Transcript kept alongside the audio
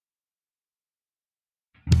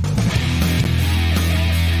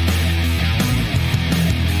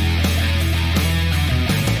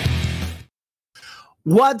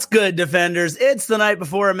What's good, defenders? It's the night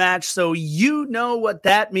before a match, so you know what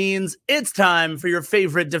that means. It's time for your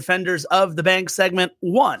favorite Defenders of the Bank segment,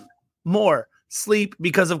 One More Sleep,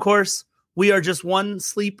 because, of course, we are just one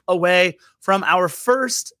sleep away from our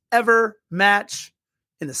first ever match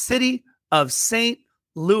in the city of St.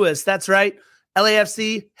 Louis. That's right.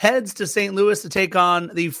 LAFC heads to St. Louis to take on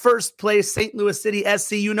the first place St. Louis City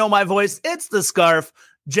SC. You know my voice. It's the Scarf.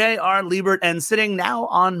 J.R. Liebert, and sitting now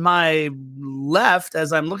on my left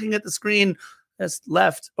as I'm looking at the screen, that's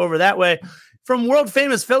left over that way, from world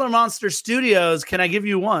famous Filler Monster Studios, can I give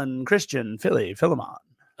you one, Christian Philemon?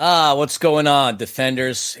 What's going on,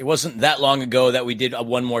 defenders? It wasn't that long ago that we did a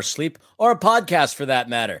One More Sleep, or a podcast for that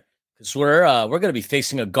matter, because we're going to be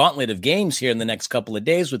facing a gauntlet of games here in the next couple of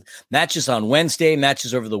days with matches on Wednesday,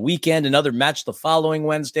 matches over the weekend, another match the following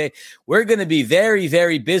Wednesday. We're going to be very,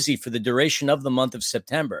 very busy for the duration of the month of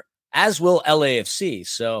September, as will LAFC.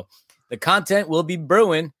 So the content will be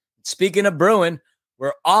brewing. Speaking of brewing,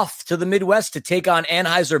 we're off to the Midwest to take on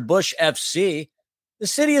Anheuser-Busch FC, the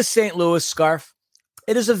city of St. Louis, Scarf.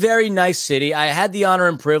 It is a very nice city. I had the honor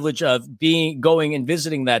and privilege of going and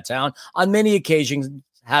visiting that town on many occasions,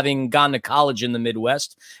 having gone to college in the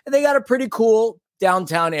Midwest. And they got a pretty cool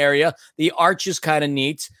downtown area. The Arch is kind of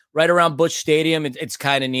neat. Right around Busch Stadium, it's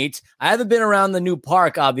kind of neat. I haven't been around the new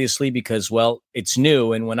park, obviously, because, well, it's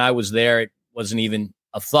new. And when I was there, it wasn't even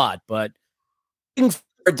a thought. But I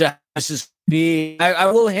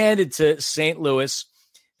will hand it to St. Louis.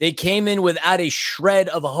 They came in without a shred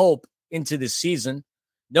of hope into the season.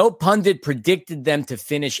 No pundit predicted them to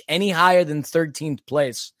finish any higher than 13th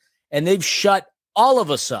place. And they've shut all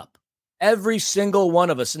of us up, every single one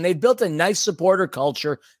of us. And they built a nice supporter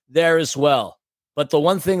culture there as well. But the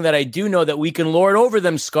one thing that I do know that we can lord over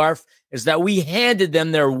them, Scarf, is that we handed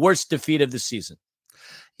them their worst defeat of the season.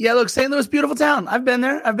 Yeah, look, St. Louis, beautiful town. I've been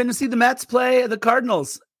there. I've been to see the Mets play the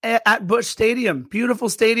Cardinals at Busch Stadium. Beautiful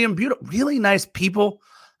stadium, beautiful, really nice people.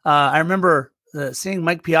 I remember seeing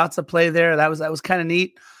Mike Piazza play there. That was kind of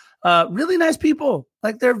neat. Really nice people.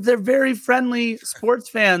 Like they're very friendly sports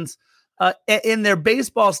fans. In their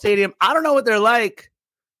baseball stadium. I don't know what they're like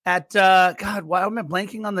at, God, why am I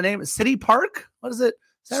blanking on the name? City Park? What is it?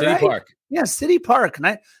 Is that City right? Park. Yeah, City Park.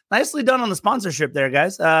 Nicely done on the sponsorship there,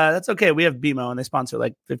 guys. That's okay. We have BMO, and they sponsor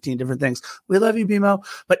like 15 different things. We love you, BMO.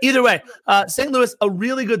 But either way, St. Louis, a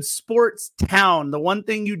really good sports town. The one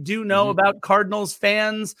thing you do know about Cardinals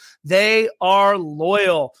fans, they are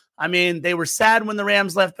loyal. I mean, they were sad when the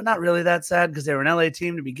Rams left, but not really that sad because they were an LA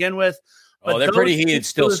team to begin with. But they're pretty heated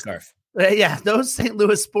still, Scarf. Yeah, those St.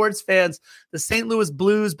 Louis sports fans, the St. Louis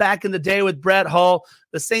Blues back in the day with Brett Hull,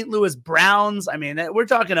 the St. Louis Browns. I mean, we're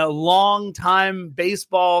talking a long time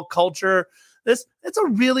baseball culture. It's a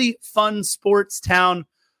really fun sports town.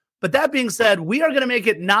 But that being said, we are going to make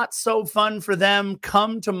it not so fun for them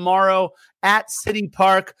come tomorrow at City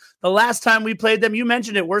Park. The last time we played them, you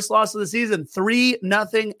mentioned it, worst loss of the season,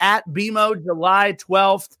 3-0 at BMO, July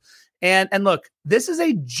 12th. And look, this is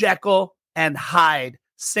a Jekyll and Hyde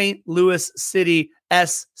St. Louis City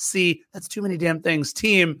SC. That's too many damn things.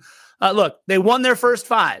 Team. Look, they won their first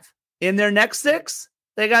 5. In their next 6,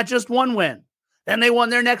 they got just 1 win. Then they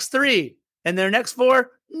won their next 3. And their next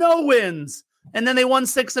 4, no wins. And then they won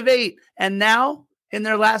 6 of 8. And now, in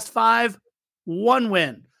their last 5, 1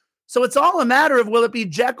 win. So it's all a matter of will it be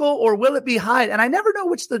Jekyll or will it be Hyde? And I never know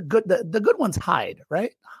which the good one's Hyde,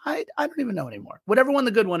 right? Hyde? I don't even know anymore. Whatever one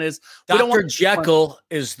the good one is. Dr. Jekyll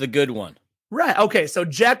is the good one. Right. Okay. So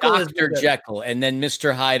Jekyll is Dr. Jekyll, and then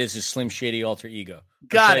Mr. Hyde is his Slim Shady alter ego.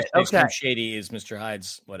 Got it. Okay. Slim Shady is Mr.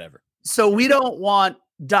 Hyde's whatever. So we don't want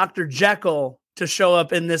Dr. Jekyll to show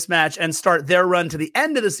up in this match and start their run to the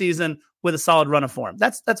end of the season with a solid run of form.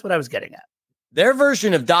 That's what I was getting at. Their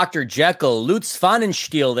version of Dr. Jekyll, Lutz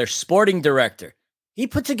Pfannenstiel, their sporting director, he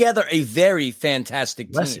put together a very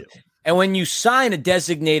fantastic team. And when you sign a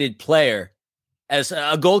designated player as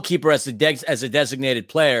a goalkeeper as a designated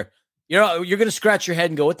player, you're going to scratch your head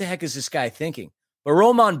and go, what the heck is this guy thinking? But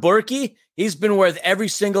Roman Burki, he's been worth every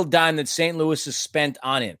single dime that St. Louis has spent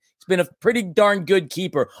on him. He's been a pretty darn good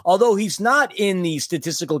keeper, although he's not in the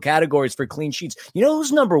statistical categories for clean sheets. You know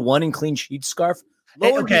who's number 1 in clean sheets, Scarf?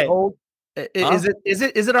 Okay.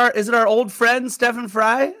 Is it our old friend Stephen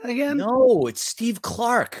Fry again? No, it's Steve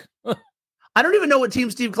Clark. I don't even know what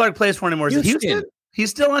team Steve Clark plays for anymore. Is it Houston? He's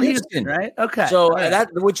still on Houston, right? Okay. So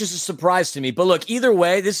which is a surprise to me. But look, either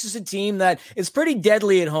way, this is a team that is pretty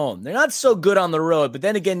deadly at home. They're not so good on the road, but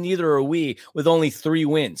then again, neither are we with only 3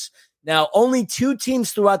 wins. Now, only 2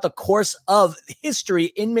 teams throughout the course of history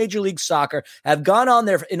in Major League Soccer have gone on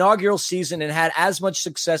their inaugural season and had as much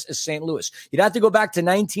success as St. Louis. You'd have to go back to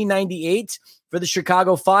 1998 for the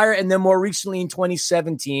Chicago Fire, and then more recently in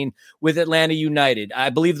 2017 with Atlanta United. I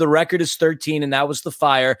believe the record is 13, and that was the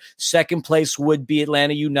Fire. Second place would be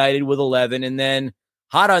Atlanta United with 11, and then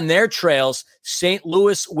hot on their trails, St.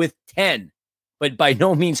 Louis with 10. But by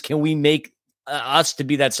no means can we make us to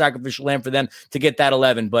be that sacrificial lamb for them to get that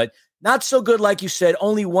 11. But not so good, like you said,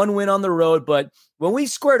 only 1 win on the road. But when we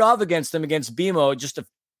squared off against them, against BMO just a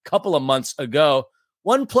couple of months ago,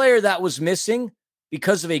 one player that was missing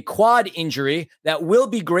because of a quad injury that will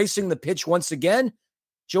be gracing the pitch once again,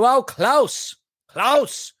 Joao Klaus.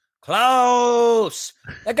 Klaus.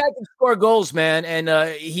 That guy can score goals, man.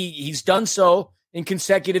 And he's done so in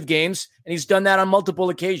consecutive games, and he's done that on multiple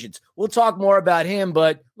occasions. We'll talk more about him,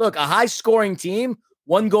 but look, a high-scoring team,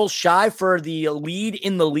 1 goal shy for the lead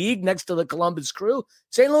in the league next to the Columbus Crew.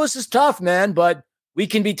 St. Louis is tough, man, but we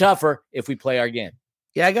can be tougher if we play our game.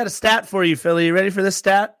 Yeah, I got a stat for you, Philly. You ready for this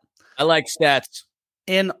stat? I like stats.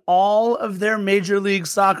 In all of their Major League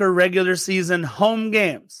Soccer regular season home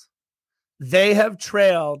games, they have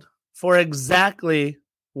trailed for exactly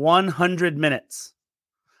 100 minutes.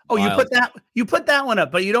 Oh, wild. You put that one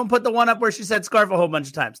up, but you don't put the one up where she said scarf a whole bunch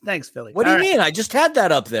of times. Thanks, Philly. What do you mean? I just had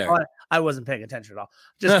that up there. Oh, I wasn't paying attention at all.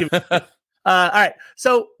 Just give me. All right.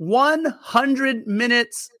 So 100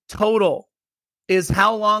 minutes total is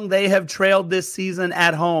how long they have trailed this season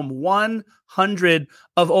at home. 100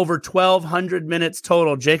 of over 1,200 minutes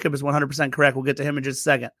total. Jacob is 100% correct. We'll get to him in just a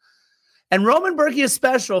second. And Roman Berkey is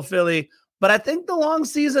special, Philly, but I think the long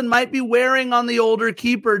season might be wearing on the older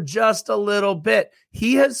keeper just a little bit.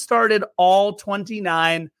 He has started all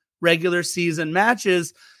 29 regular season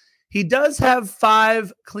matches. He does have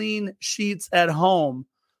 5 clean sheets at home,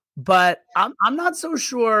 but I'm not so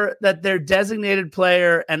sure that their designated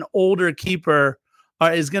player and older keeper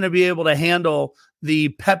is going to be able to handle the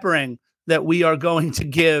peppering that we are going to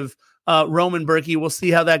give Roman Berkey. We'll see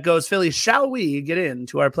how that goes. Philly, shall we get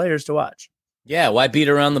into our players to watch? Yeah, why beat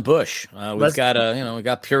around the bush? We got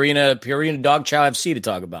Purina Dog Chow FC to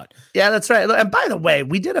talk about. Yeah, that's right. And by the way,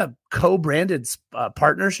 we did a co-branded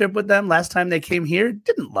partnership with them last time they came here.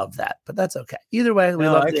 Didn't love that, but that's okay. Either way, we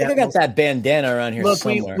love. I think I got that bandana around here. Look,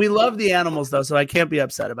 somewhere. we love the animals though, so I can't be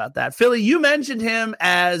upset about that. Philly, you mentioned him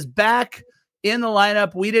as back in the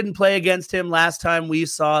lineup. We didn't play against him last time we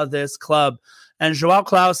saw this club, and Joao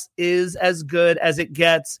Klaus is as good as it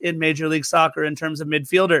gets in Major League Soccer in terms of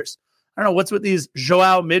midfielders. I don't know what's with these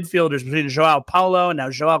Joao midfielders between Joao Paulo and now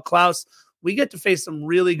Joao Klaus. We get to face some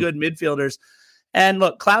really good midfielders. And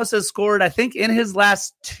look, Klaus has scored, I think, in his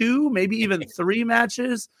last 2, maybe even 3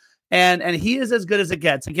 matches. And he is as good as it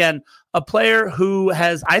gets. Again, a player who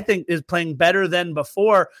I think, is playing better than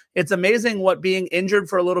before. It's amazing what being injured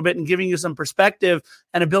for a little bit and giving you some perspective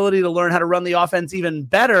and ability to learn how to run the offense even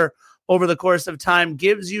better over the course of time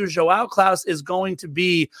gives you. Joao Klaus is going to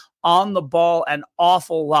be on the ball an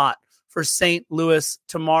awful lot for St. Louis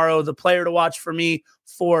tomorrow. The player to watch for me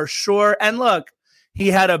for sure. And look, he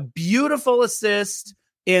had a beautiful assist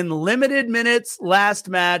in limited minutes last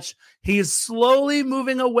match. He's slowly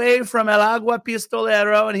moving away from El Agua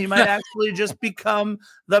Pistolero, and he might actually just become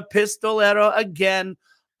the Pistolero again.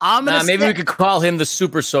 Maybe we could call him the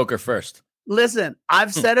Super Soaker first. Listen,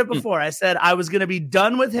 I've said it before. I said I was going to be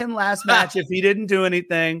done with him last match if he didn't do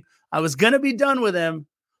anything. I was going to be done with him,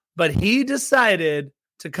 but he decided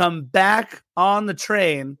to come back on the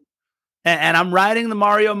train, and I'm riding the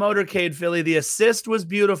Mario motorcade, Philly. The assist was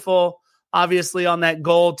beautiful, obviously, on that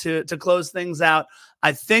goal to close things out.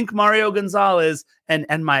 I think Mario Gonzalez, and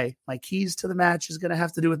my keys to the match is going to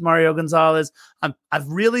have to do with Mario Gonzalez. I've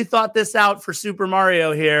really thought this out for Super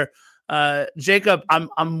Mario here. Jacob,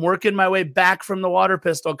 I'm working my way back from the water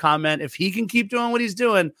pistol comment. If he can keep doing what he's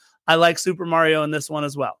doing, I like Super Mario in this one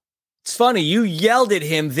as well. It's funny, you yelled at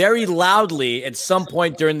him very loudly at some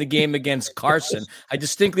point during the game against Carson. I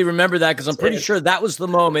distinctly remember that because I'm pretty sure that was the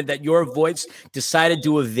moment that your voice decided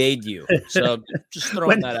to evade you. So just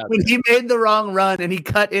throwing that out. When he made the wrong run and he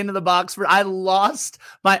cut into the box, I lost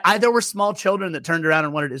there were small children that turned around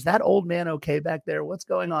and wondered, is that old man okay back there? What's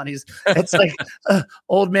going on? It's like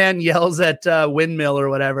old man yells at windmill or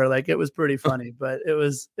whatever. Like, it was pretty funny, but it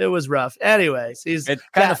was rough. Anyways, it's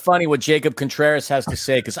kind of funny what Jacob Contreras has to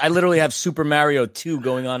say, because I literally have Super Mario 2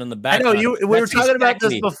 going on in the background. I know we were talking about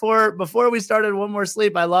this before we started One More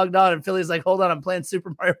Sleep. I logged on and Philly's like, hold on, I'm playing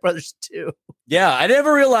Super Mario Brothers 2. Yeah, I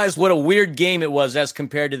never realized what a weird game it was as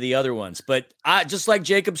compared to the other ones. But just like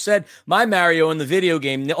Jacob said, my Mario in the video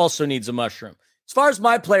game also needs a mushroom. As far as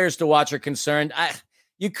my players to watch are concerned,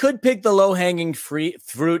 You could pick the low-hanging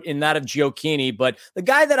fruit in that of Gioacchini, but the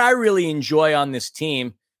guy that I really enjoy on this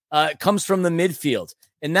team comes from the midfield,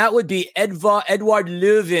 and that would be Edouard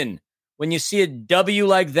Löwen. When you see a W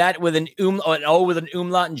like that with an O with an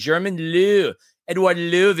umlaut in German, Edouard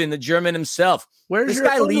Löwen, the German himself. Where's your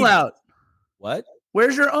umlaut? What?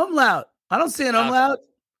 Where's your umlaut? I don't see an umlaut.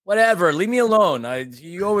 Whatever. Leave me alone. I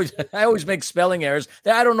always make spelling errors.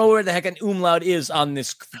 I don't know where the heck an umlaut is on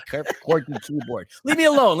this quirky keyboard. Leave me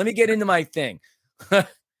alone. Let me get into my thing.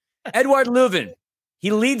 Edouard Löwen.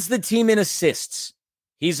 He leads the team in assists.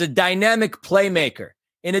 He's a dynamic playmaker.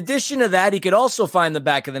 In addition to that, he could also find the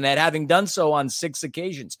back of the net, having done so on 6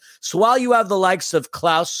 occasions. So while you have the likes of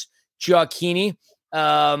Klaus, Gioacchini,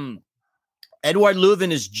 Edouard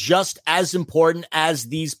Löwen is just as important as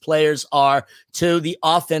these players are to the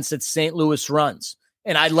offense that St. Louis runs.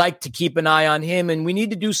 And I'd like to keep an eye on him, and we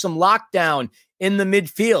need to do some lockdown in the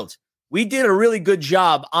midfield. We did a really good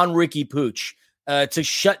job on Ricky Puig to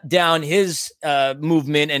shut down his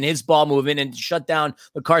movement and his ball movement and shut down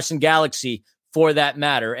the Carson Galaxy for that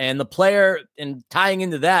matter. And the player, and tying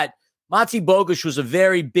into that, Mate Bogusz was a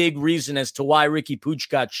very big reason as to why Ricky Puig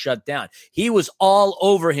got shut down. He was all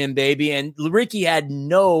over him, baby, and Ricky had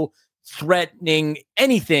no threatening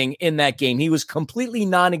anything in that game. He was completely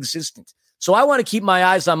non-existent. So I want to keep my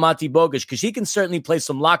eyes on Mate Bogusz because he can certainly play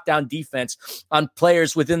some lockdown defense on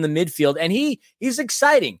players within the midfield, and he's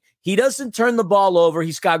exciting. He doesn't turn the ball over.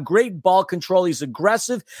 He's got great ball control. He's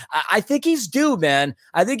aggressive. I think he's due, man.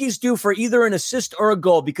 I think he's due for either an assist or a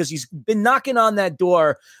goal because he's been knocking on that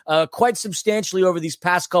door quite substantially over these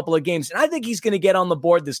past couple of games. And I think he's going to get on the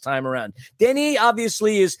board this time around. Denny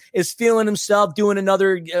obviously is feeling himself, doing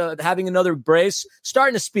having another brace,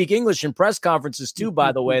 starting to speak English in press conferences too,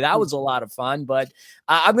 by the way. That was a lot of fun. But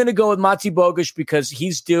I'm going to go with Mate Bogusz because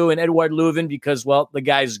he's due and Edouard Löwen because, well, the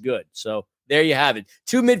guy's good. So there you have it.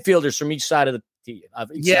 2 midfielders from each side of the team.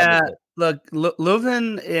 Look,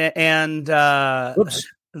 Löwen and oops.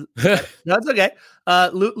 That's okay.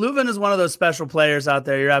 Löwen is one of those special players out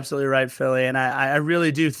there. You're absolutely right, Philly. And I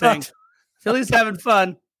really do think Philly's having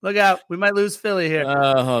fun. Look out. We might lose Philly here.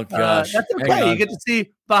 Oh, gosh. That's okay. You get to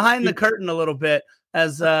see behind the curtain a little bit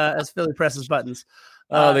as Philly presses buttons.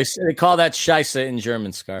 They call that Scheisse in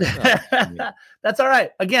German, Scar. That's all right.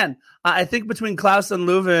 Again, I think between Klaus and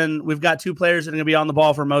Löwen, we've got 2 players that are going to be on the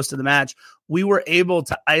ball for most of the match. We were able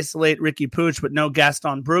to isolate Ricky Puig, but no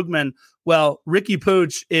Gaston Brugman. Well, Ricky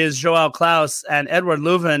Puig is Joao Klaus, and Edouard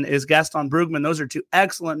Löwen is Gaston Brugman. Those are 2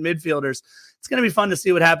 excellent midfielders. It's going to be fun to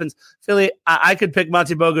see what happens. Philly, I could pick Mate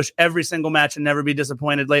Bogusz every single match and never be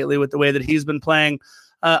disappointed lately with the way that he's been playing.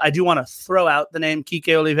 I do want to throw out the name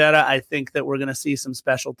Kike Oliveira. I think that we're going to see some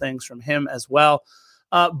special things from him as well.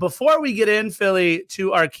 Before we get in, Philly,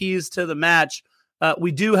 to our keys to the match,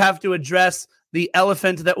 we do have to address the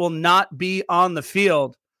elephant that will not be on the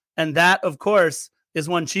field. And that, of course, is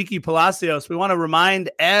one Cheeky Palacios. We want to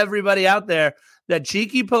remind everybody out there that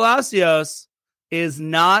Cheeky Palacios is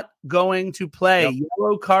not going to play. Yep.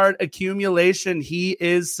 Yellow card accumulation. He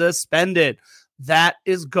is suspended. That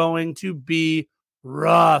is going to be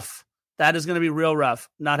rough. That is going to be real rough,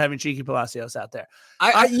 not having Cheeky Palacios out there.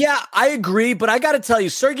 I agree, but I got to tell you,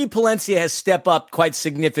 Sergei Palencia has stepped up quite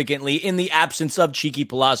significantly in the absence of Cheeky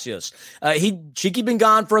Palacios. Cheeky been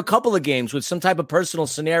gone for a couple of games with some type of personal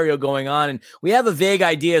scenario going on, and we have a vague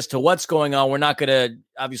idea as to what's going on. We're not going to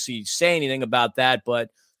obviously say anything about that,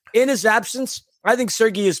 but in his absence, I think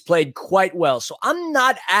Sergei has played quite well. So I'm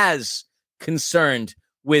not as concerned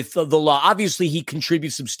with the law. Obviously, he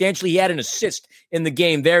contributes substantially. He had an assist in the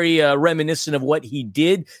game, very reminiscent of what he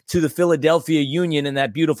did to the Philadelphia Union in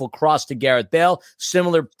that beautiful cross to Gareth Bale.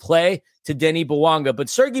 Similar play to Denis Bouanga. But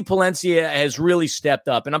Sergei Palencia has really stepped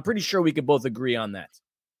up, and I'm pretty sure we could both agree on that.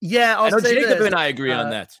 Yeah, I know Jacob and I agree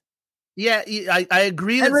on that. Yeah, I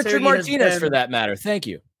agree. And Richard Martinez, for that matter. Thank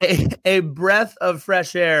you. A breath of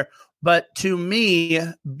fresh air. But to me,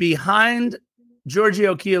 behind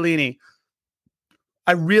Giorgio Chiellini,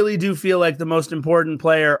 I really do feel like the most important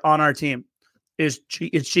player on our team is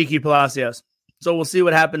Cheeky Palacios. So we'll see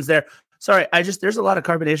what happens there. Sorry, there's a lot of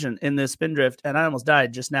carbonation in this Spindrift, and I almost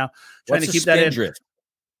died just now trying to keep that in. Drift?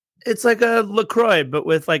 It's like a LaCroix, but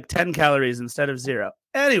with like 10 calories instead of 0.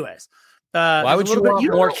 Anyways. Why would you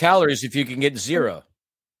want more calories if you can get 0?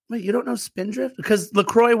 Wait, you don't know Spindrift? Because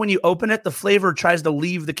LaCroix, when you open it, the flavor tries to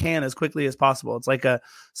leave the can as quickly as possible. It's like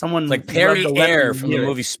someone like Perry Air from the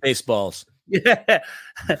movie Spaceballs. Yeah,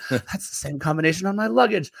 that's the same combination on my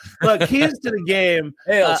luggage. Look, keys to the game.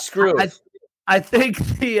 Hey, screw. I think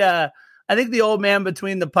the old man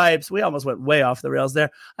between the pipes. We almost went way off the rails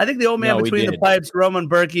there. I think the old man between the pipes, Roman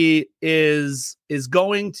Berkey, is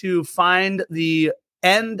going to find the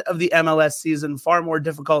end of the MLS season far more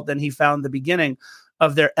difficult than he found the beginning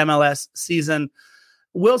of their MLS season.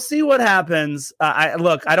 We'll see what happens. I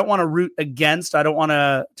don't want to root against. I don't want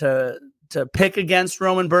to pick against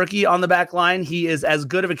Roman Berkey on the back line. He is as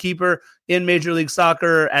good of a keeper in Major League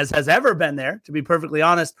Soccer as has ever been there, to be perfectly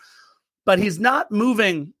honest. But he's not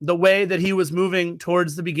moving the way that he was moving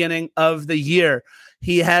towards the beginning of the year.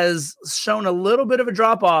 He has shown a little bit of a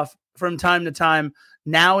drop-off from time to time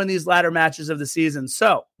now in these latter matches of the season.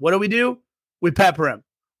 So what do? We pepper him.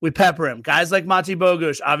 Guys like Mati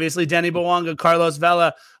Bogusz, obviously Denny Bawanga, Carlos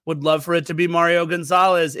Vela, would love for it to be Mario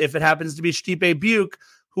Gonzalez. If it happens to be Stipe Buke,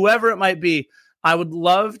 whoever it might be, I would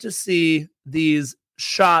love to see these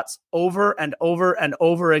shots over and over and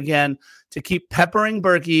over again to keep peppering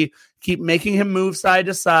Berkey, keep making him move side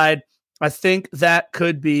to side. I think that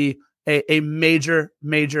could be a major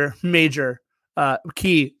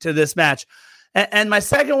key to this match. And my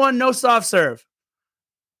second one, no soft serve.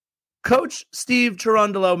 Coach Steve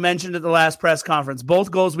Cherundolo mentioned at the last press conference, both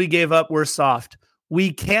goals we gave up were soft.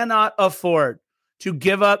 We cannot afford to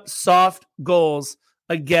give up soft goals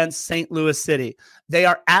against St. Louis City. They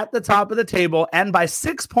are at the top of the table, and by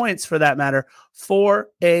 6 points for that matter, for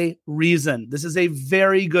a reason. This is a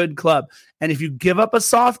very good club. And if you give up a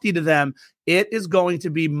softie to them, it is going to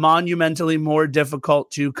be monumentally more difficult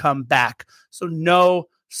to come back. So no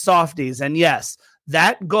softies. And yes,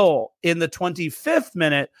 that goal in the 25th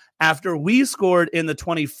minute after we scored in the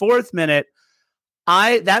 24th minute,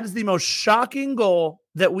 that is the most shocking goal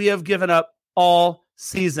that we have given up all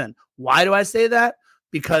season. Why do I say that?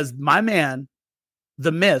 Because my man,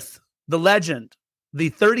 the myth, the legend, the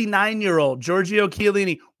 39-year-old Giorgio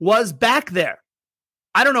Chiellini was back there.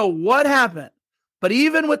 I don't know what happened, but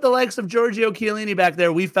even with the likes of Giorgio Chiellini back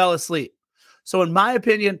there, we fell asleep. So in my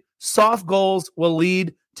opinion, soft goals will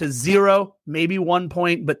lead to 0, maybe 1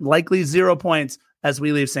 point, but likely 0 points as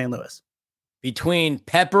we leave St. Louis. Between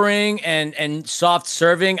peppering and soft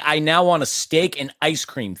serving, I now want a steak and ice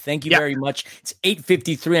cream. Thank you very much. It's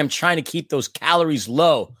 8:53. I'm trying to keep those calories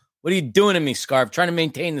low. What are you doing to me, Scarf? Trying to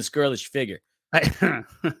maintain this girlish figure.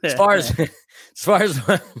 As far as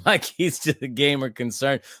my keys to the game are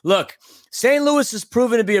concerned, look, St. Louis has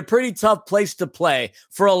proven to be a pretty tough place to play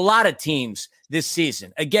for a lot of teams this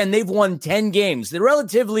season. Again, they've won 10 games. They're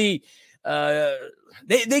relatively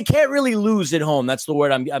they can't really lose at home. That's the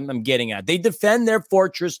word I'm getting at. They defend their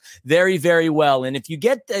fortress very, very well. And if you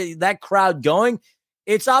get that crowd going,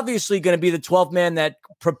 it's obviously going to be the 12th man that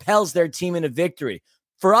propels their team into victory.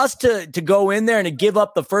 For us to go in there and to give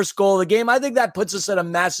up the first goal of the game, I think that puts us at a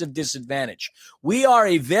massive disadvantage. We are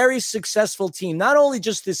a very successful team, not only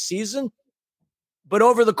just this season, but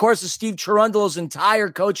over the course of Steve Cherundolo's entire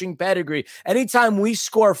coaching pedigree. Anytime we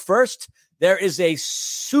score first, there is a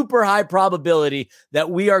super high probability that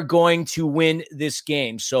we are going to win this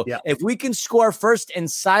game. So if we can score first and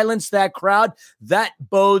silence that crowd, that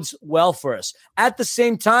bodes well for us. At the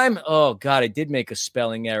same time, oh God, I did make a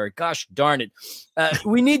spelling error. Gosh darn it.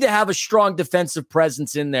 We need to have a strong defensive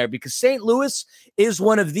presence in there because St. Louis is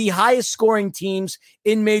one of the highest scoring teams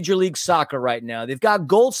in Major League Soccer right now. They've got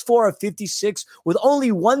goals for of 56 with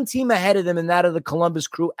only one team ahead of them, and that of the Columbus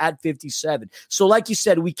Crew at 57. So like you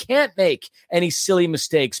said, we can't make any silly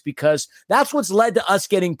mistakes because that's what's led to us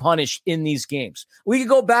getting punished in these games. We could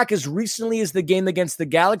go back as recently as the game against the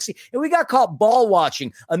Galaxy, and we got caught ball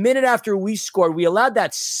watching a minute after we scored. We allowed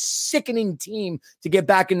that sickening team to get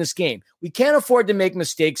back in this game. We can't afford to make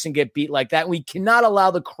mistakes and get beat like that. We cannot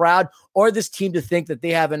allow the crowd or this team to think that they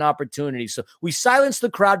have an opportunity. So we silence the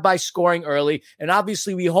crowd by scoring early, and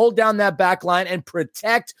obviously we hold down that back line and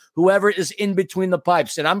protect whoever is in between the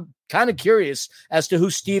pipes. And I'm kind of curious as to who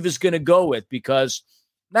Steve is going to go with because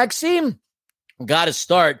Maxime got to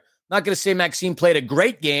start. I'm not going to say Maxime played a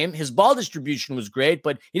great game. His ball distribution was great,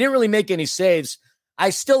 but he didn't really make any saves. I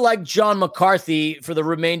still like John McCarthy for the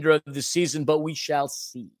remainder of the season, but we shall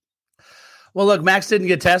see. Well, look, Max didn't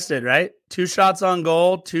get tested, right? 2 shots on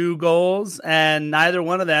goal, 2 goals, and neither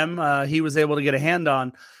one of them he was able to get a hand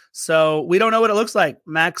on. So we don't know what it looks like.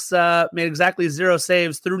 Max made exactly 0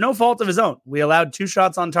 saves through no fault of his own. We allowed 2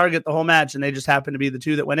 shots on target the whole match, and they just happened to be the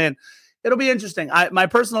 2 that went in. It'll be interesting. My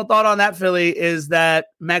personal thought on that, Philly, is that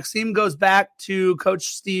Maxime goes back to Coach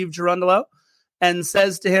Steve Cherundolo and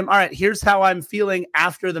says to him, all right, here's how I'm feeling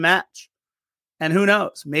after the match. And who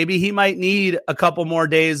knows, maybe he might need a couple more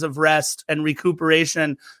days of rest and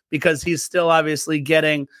recuperation because he's still obviously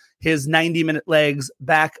getting his 90-minute legs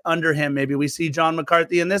back under him. Maybe we see John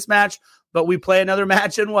McCarthy in this match, but we play another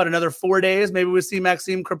match in another 4 days. Maybe we see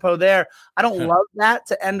Maxime Crepeau there. I don't love that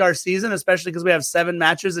to end our season, especially because we have 7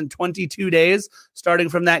 matches in 22 days, starting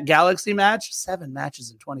from that Galaxy match. 7 matches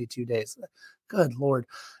in 22 days. Good Lord.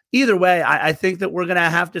 Either way, I think that we're going to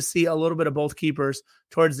have to see a little bit of both keepers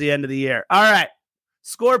towards the end of the year. All right.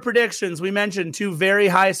 Score predictions. We mentioned two very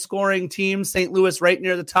high scoring teams, St. Louis right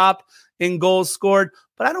near the top in goals scored,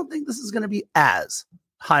 but I don't think this is going to be as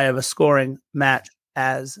high of a scoring match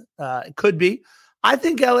as it could be. I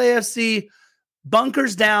think LAFC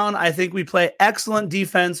bunkers down. I think we play excellent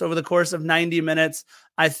defense over the course of 90 minutes.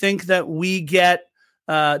 I think that we get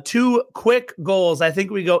 2 quick goals. I think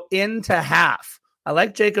we go into half. I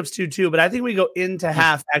like Jacobs 2-2, but I think we go into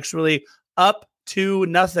half, actually up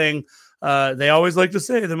 2-0. They always like to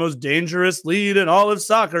say the most dangerous lead in all of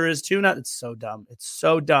soccer is 2-0. It's so dumb. It's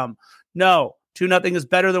so dumb. No, 2-0 is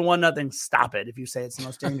better than 1-0. Stop it if you say it's the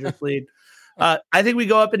most dangerous lead. I think we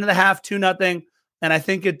go up into the half 2-0, and I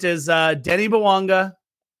think it is Denny Bwanga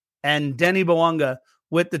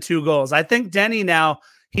with the 2 goals. I think Denny now,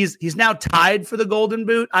 he's now tied for the Golden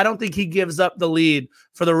Boot. I don't think he gives up the lead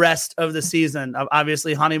for the rest of the season.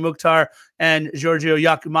 Obviously, Hani Mukhtar and Giorgio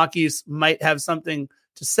Yakumakis might have something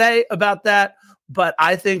to say about that, but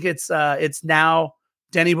I think it's now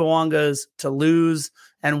Denny Bwanga's to lose.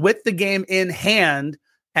 And with the game in hand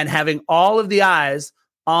and having all of the eyes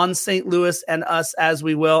on St. Louis and us as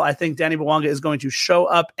we will, I think Denny Bwanga is going to show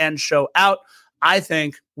up and show out. I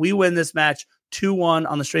think we win this match 2-1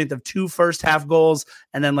 on the strength of 2 first half goals.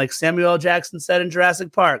 And then, like Samuel L. Jackson said in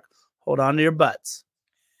Jurassic Park, hold on to your butts.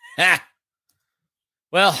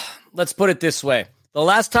 Well, let's put it this way. The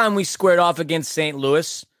last time we squared off against St.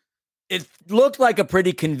 Louis, it looked like a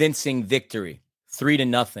pretty convincing victory,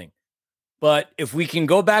 3-0. But if we can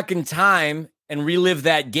go back in time and relive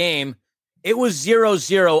that game, it was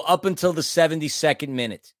 0-0 up until the 72nd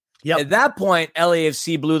minute. Yep. At that point,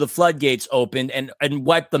 LAFC blew the floodgates open and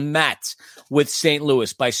wiped the mat with St.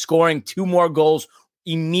 Louis by scoring 2 more goals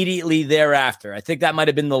immediately thereafter. I think that might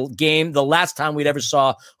have been the last time we'd ever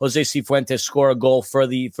saw Jose Cifuentes score a goal for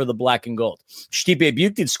the black and gold. Stipe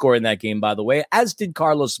Biuk did score in that game, by the way, as did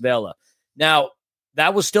Carlos Vela. Now,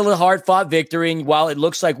 that was still a hard-fought victory, and while it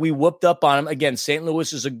looks like we whooped up on them, again, St.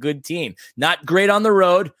 Louis is a good team. Not great on the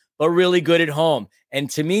road, but really good at home. And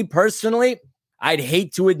to me personally, I'd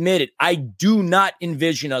hate to admit it, I do not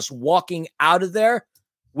envision us walking out of there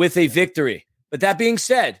with a victory. But that being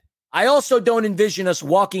said, I also don't envision us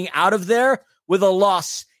walking out of there with a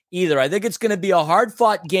loss either. I think it's going to be a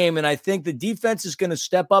hard-fought game, and I think the defense is going to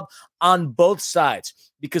step up on both sides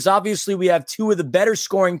because obviously we have 2 of the better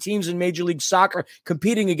scoring teams in Major League Soccer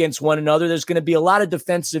competing against one another. There's going to be a lot of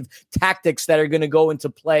defensive tactics that are going to go into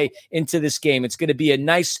play into this game. It's going to be a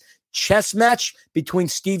nice chess match between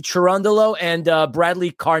Steve Cherundolo and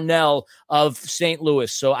Bradley Carnell of St.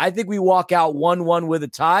 Louis. So I think we walk out 1-1 with a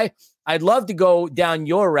tie. I'd love to go down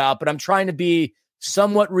your route, but I'm trying to be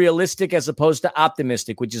somewhat realistic as opposed to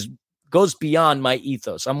optimistic, which goes beyond my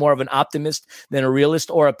ethos. I'm more of an optimist than a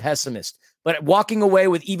realist or a pessimist. But walking away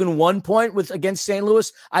with even 1 point against St.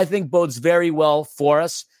 Louis, I think bodes very well for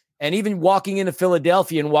us. And even walking into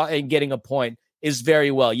Philadelphia and getting a point is very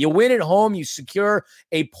well. You win at home, you secure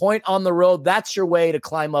a point on the road. That's your way to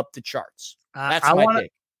climb up the charts. That's my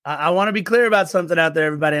take. I want to be clear about something out there,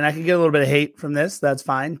 everybody, and I can get a little bit of hate from this. That's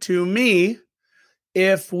fine. To me,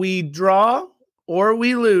 if we draw or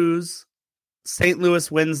we lose, St. Louis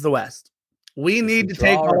wins the West. We need to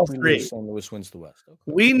take all 3. St. Louis wins the West. Okay.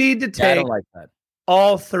 We need to take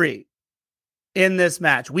all 3 in this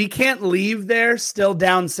match. We can't leave there still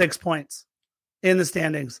down 6 points in the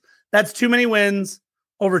standings. That's too many wins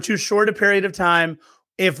over too short a period of time.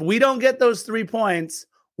 If we don't get those 3 points,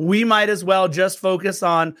 we might as well just focus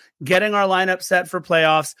on getting our lineup set for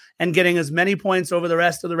playoffs and getting as many points over the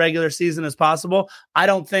rest of the regular season as possible. I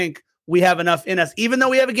don't think we have enough in us, even though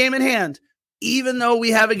we have a game in hand. We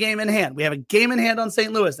have a game in hand on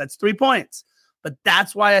St. Louis. That's 3 points. But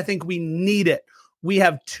that's why I think we need it. We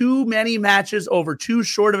have too many matches over too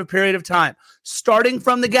short of a period of time. Starting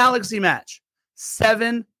from the Galaxy match,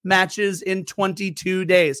 7 matches in 22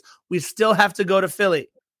 days. We still have to go to Philly.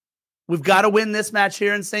 We've got to win this match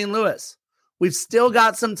here in St. Louis. We've still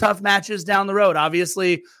got some tough matches down the road.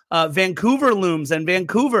 Obviously, Vancouver looms, and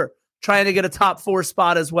Vancouver trying to get a top 4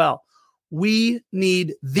 spot as well. We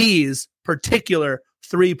need these particular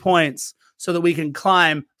 3 points so that we can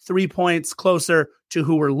climb 3 points closer to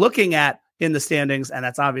who we're looking at in the standings, and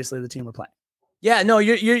that's obviously the team we're playing. Yeah, no,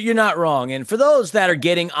 you're not wrong. And for those that are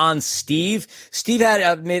getting on Steve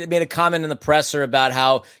had made a comment in the presser about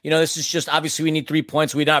how, this is just, obviously we need 3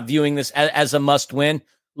 points. We're not viewing this as a must win.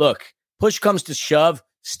 Look, push comes to shove.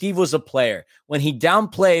 Steve was a player. When he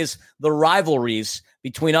downplays the rivalries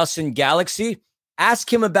between us and Galaxy,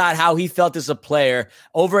 ask him about how he felt as a player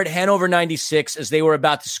over at Hannover 96 as they were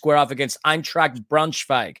about to square off against Eintracht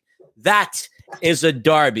Braunschweig. That is a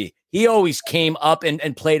derby. He always came up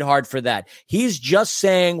and played hard for that. He's just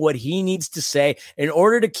saying what he needs to say in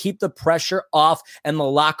order to keep the pressure off and the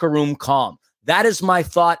locker room calm. That is my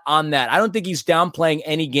thought on that. I don't think he's downplaying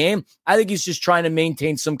any game. I think he's just trying to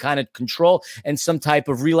maintain some kind of control and some type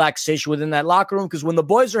of relaxation within that locker room, because when the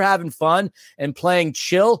boys are having fun and playing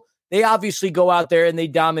chill, they obviously go out there and they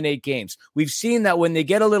dominate games. We've seen that when they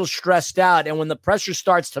get a little stressed out and when the pressure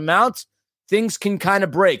starts to mount, things can kind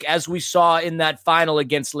of break, as we saw in that final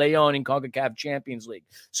against Leon in CONCACAF Champions League.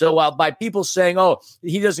 So while by people saying, oh,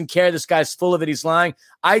 he doesn't care, this guy's full of it, he's lying,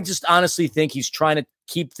 I just honestly think he's trying to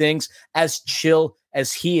keep things as chill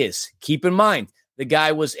as he is. Keep in mind, the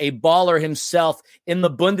guy was a baller himself in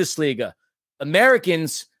the Bundesliga.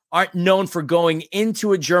 Americans aren't known for going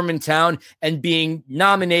into a German town and being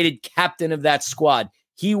nominated captain of that squad.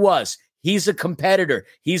 He was. He's a competitor.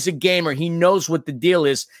 He's a gamer. He knows what the deal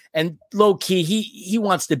is. And low key, he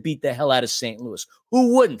wants to beat the hell out of St. Louis.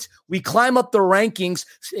 Who wouldn't? We climb up the rankings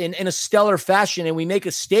in a stellar fashion, and we make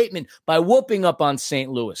a statement by whooping up on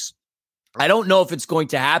St. Louis. I don't know if it's going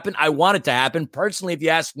to happen. I want it to happen. Personally, if you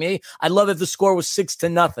ask me, I'd love if the score was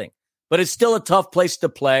 6-0. But it's still a tough place to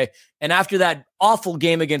play. And after that awful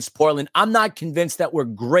game against Portland, I'm not convinced that we're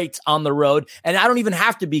great on the road. And I don't even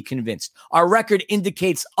have to be convinced. Our record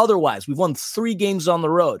indicates otherwise. We've won 3 games on the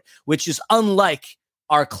road, which is unlike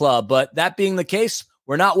our club. But that being the case,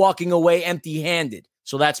 we're not walking away empty-handed.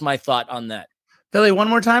 So that's my thought on that. Billy, one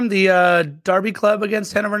more time, the Derby Club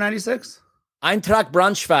against Hannover 96? Eintracht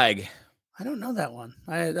Braunschweig. I don't know that one.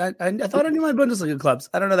 I thought I knew my Bundesliga clubs.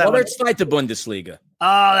 I don't know that one. Well, they're tied to Bundesliga.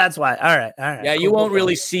 Oh, that's why. All right. Yeah, you won't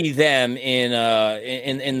really see them in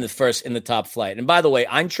the top flight. And by the way,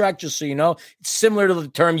 Eintracht, just so you know, it's similar to the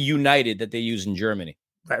term United that they use in Germany.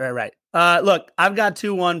 Right. Look, I've got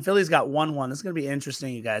 2-1. Philly's got 1-1. This is going to be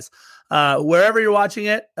interesting, you guys. Wherever you're watching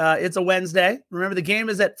it, it's a Wednesday. Remember, the game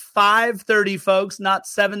is at 5:30, folks, not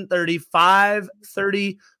 7:30.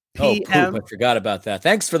 5:30 p.m. Oh, I forgot about that.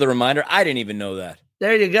 Thanks for the reminder. I didn't even know that.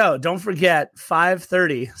 There you go. Don't forget,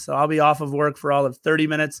 5:30. So I'll be off of work for all of 30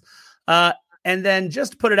 minutes. And then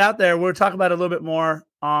just to put it out there, we'll talk about it a little bit more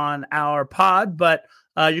on our pod, but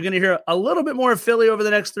you're going to hear a little bit more of Philly over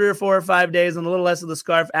the next 3 or 4 or 5 days and a little less of the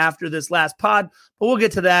Scarf after this last pod. But we'll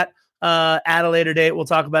get to that at a later date. We'll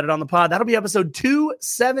talk about it on the pod. That'll be episode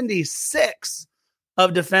 276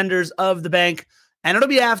 of Defenders of the Bank. And it'll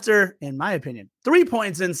be after, in my opinion, 3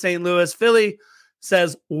 points in St. Louis. Philly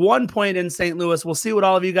says 1 point in St. Louis. We'll see what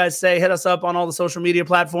all of you guys say. Hit us up on all the social media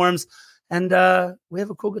platforms. And we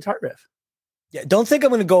have a cool guitar riff. Yeah, don't think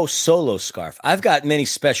I'm going to go solo, Scarf. I've got many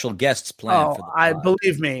special guests planned for the pod.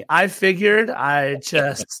 Believe me. I figured. Everybody,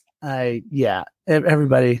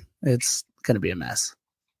 it's going to be a mess.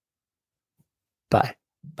 Bye.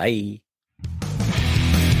 Bye.